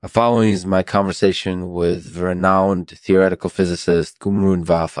Following is my conversation with renowned theoretical physicist Cumrun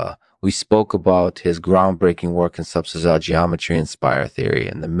Vafa. We spoke about his groundbreaking work in Subsizar geometry and Spire theory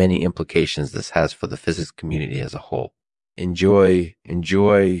and the many implications this has for the physics community as a whole. Enjoy.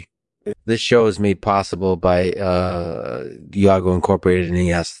 This show is made possible by Iago Incorporated and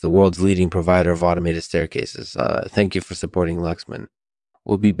ES, the world's leading provider of automated staircases. Thank you for supporting Lexman.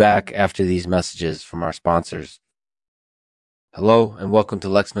 We'll be back after these messages from our sponsors. Hello and welcome to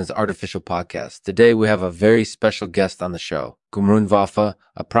Lexman's Artificial Podcast. Today we have a very special guest on the show, Cumrun Vafa,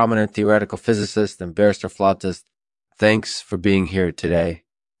 a prominent theoretical physicist and barrister flautist. Thanks for being here today.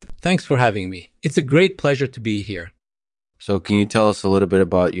 Thanks for having me. It's a great pleasure to be here. So can you tell us a little bit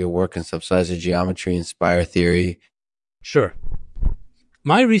about your work in Subsizar geometry and Spire theory? Sure.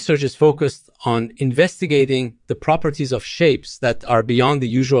 My research is focused on investigating the properties of shapes that are beyond the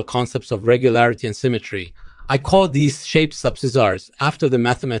usual concepts of regularity and symmetry. I call these shapes subsizars after the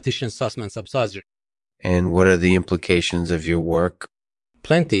mathematician Sussman Subsizar. And what are the implications of your work?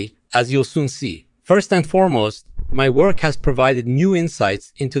 Plenty, as you'll soon see. First and foremost, my work has provided new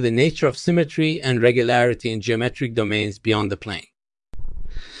insights into the nature of symmetry and regularity in geometric domains beyond the plane.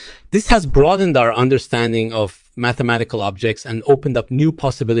 This has broadened our understanding of mathematical objects and opened up new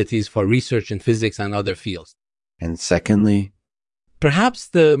possibilities for research in physics and other fields. And secondly, perhaps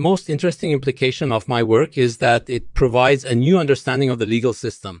the most interesting implication of my work is that it provides a new understanding of the legal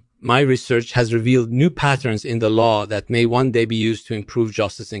system. My research has revealed new patterns in the law that may one day be used to improve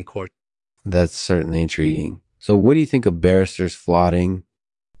justice in court. That's certainly intriguing. So what do you think of barristers flautting?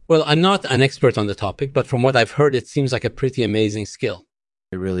 Well, I'm not an expert on the topic, but from what I've heard, it seems like a pretty amazing skill.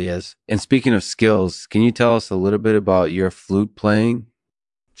 It really is. And speaking of skills, can you tell us a little bit about your flute playing?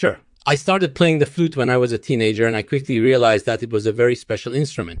 Sure. I started playing the flute when I was a teenager, and I quickly realized that it was a very special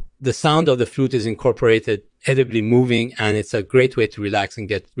instrument. The sound of the flute is incorporated, edibly moving, and it's a great way to relax and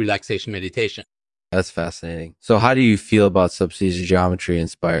get relaxation meditation. That's fascinating. So how do you feel about Subsizar geometry and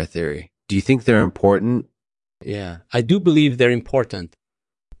Spire theory? Do you think they're important? Yeah, I do believe they're important.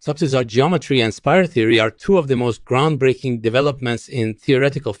 Subsizar geometry and Spire theory are two of the most groundbreaking developments in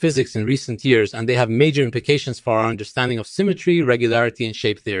theoretical physics in recent years, and they have major implications for our understanding of symmetry, regularity, and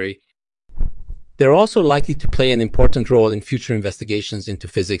shape theory. They're also likely to play an important role in future investigations into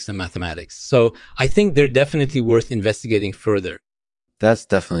physics and mathematics. So I think they're definitely worth investigating further. That's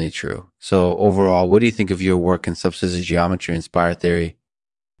definitely true. So overall, what do you think of your work in Subsizar geometry and Spire theory?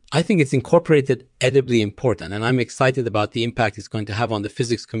 I think it's incorporated edibly important, and I'm excited about the impact it's going to have on the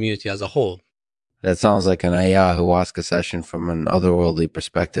physics community as a whole. That sounds like an ayahuasca session from an otherworldly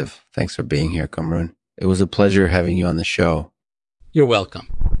perspective. Thanks for being here, Cumrun. It was a pleasure having you on the show. You're welcome.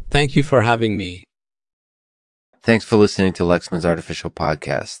 Thank you for having me. Thanks for listening to Lexman's Artificial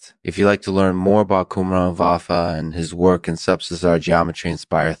Podcast. If you'd like to learn more about Cumrun Vafa and his work in Subsizar geometry and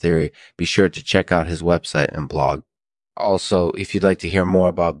Spire theory, be sure to check out his website and blog. Also, if you'd like to hear more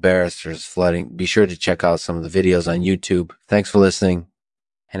about barristers flooding, be sure to check out some of the videos on YouTube. Thanks for listening.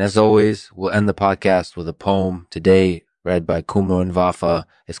 And as always, we'll end the podcast with a poem today read by Cumrun Vafa.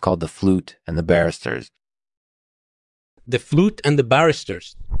 It's called The Flute and the Barristers. The flute and the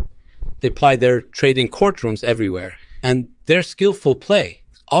barristers. They ply their trade in courtrooms everywhere, and their skillful play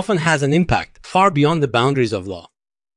often has an impact far beyond the boundaries of law.